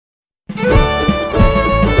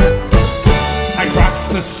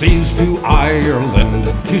the seas to Ireland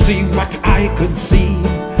to see what I could see.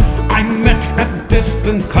 I met a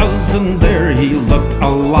distant cousin there, he looked a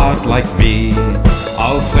lot like me.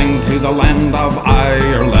 I'll sing to the land of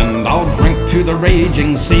Ireland, I'll drink to the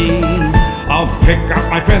raging sea. I'll pick up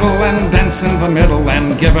my fiddle and dance in the middle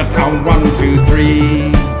and give it a 1, 2,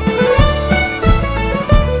 3.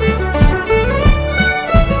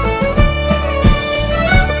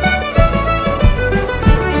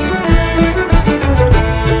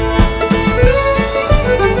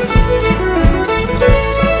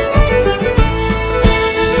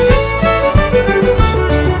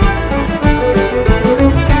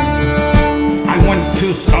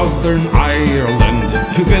 Southern Ireland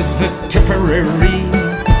to visit Tipperary.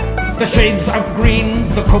 The shades of green,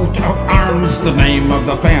 the coat of arms, the name of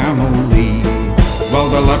the family. Well,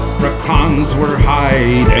 the leprechauns were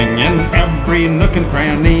hiding in every nook and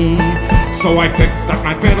cranny. So I picked up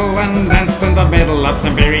my fiddle and danced in the middle of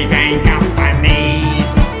some very fine company.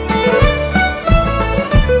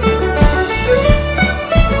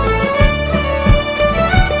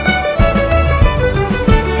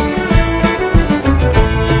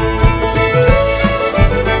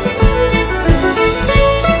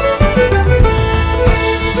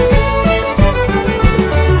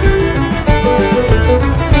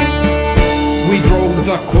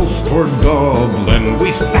 Toward Dublin,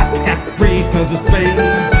 we stopped at Brita's Bay.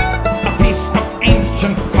 A piece of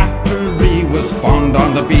ancient pottery was found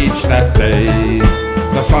on the beach that day.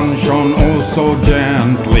 The sun shone oh so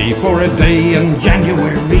gently for a day in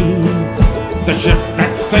January. The ship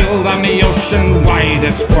that sailed on the ocean wide,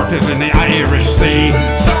 its port is in the Irish Sea.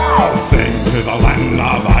 So I'll sing to the land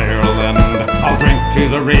of Ireland, I'll drink to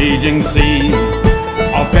the raging sea.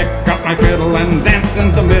 I'll pick up my fiddle and dance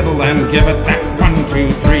in the middle and give it that 1,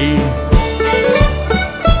 2, 3.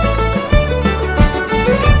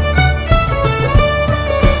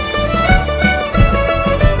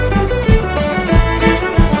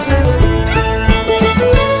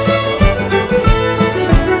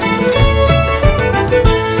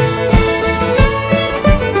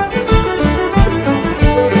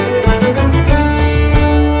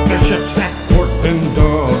 The ship's at port in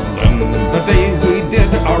Dublin the day we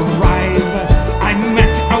did arrive. I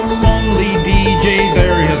met a lonely DJ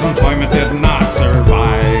there, his employment did not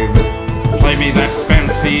survive. Play me that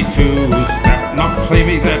fancy two-step, now play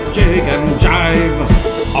me that jig and jive.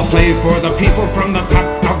 I'll play for the people from the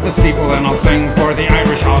top of the steeple, and I'll sing for the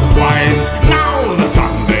Irish housewives. Now the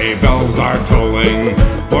Sunday bells are tolling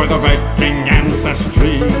for the Viking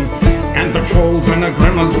ancestry, and the trolls and the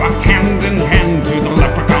gremlins walked hand in hand to the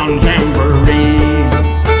leprechaun jamboree.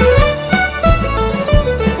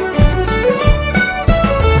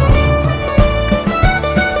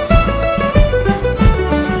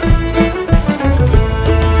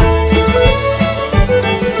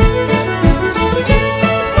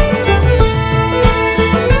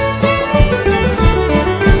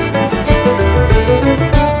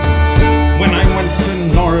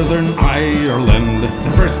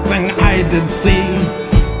 First thing I did see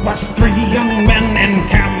was 3 young men in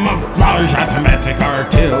camouflage, automatic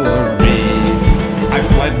artillery. I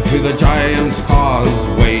fled to the Giant's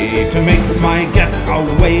Causeway to make my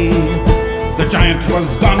getaway. The giant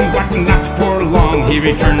was done, but not for long, he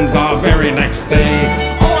returned the very next day.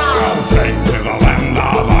 Oh, I'll sing to the land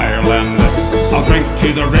of Ireland, I'll drink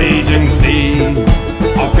to the raging sea.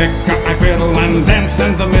 I'll pick up my fiddle and dance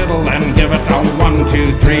in the middle and give it a 1,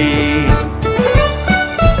 2, 3.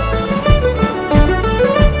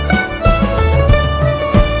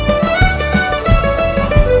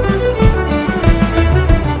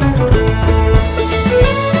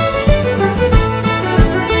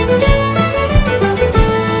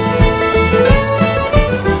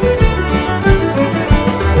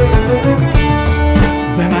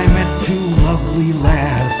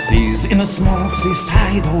 In a small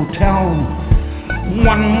seaside hotel.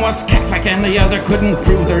 One was Catholic and the other couldn't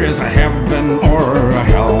prove there is a heaven or a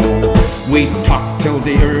hell. We talked till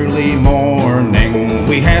the early morning,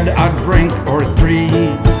 we had a drink or 3.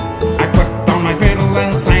 I put down my fiddle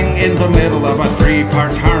and sang in the middle of a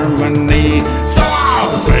 3-part harmony. So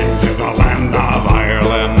I'll sing to the land of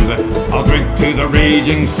Ireland, I'll drink to the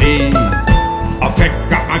raging sea. I'll pick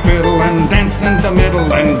up my fiddle and dance in the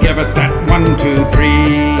middle and give it that 1, 2,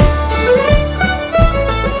 3.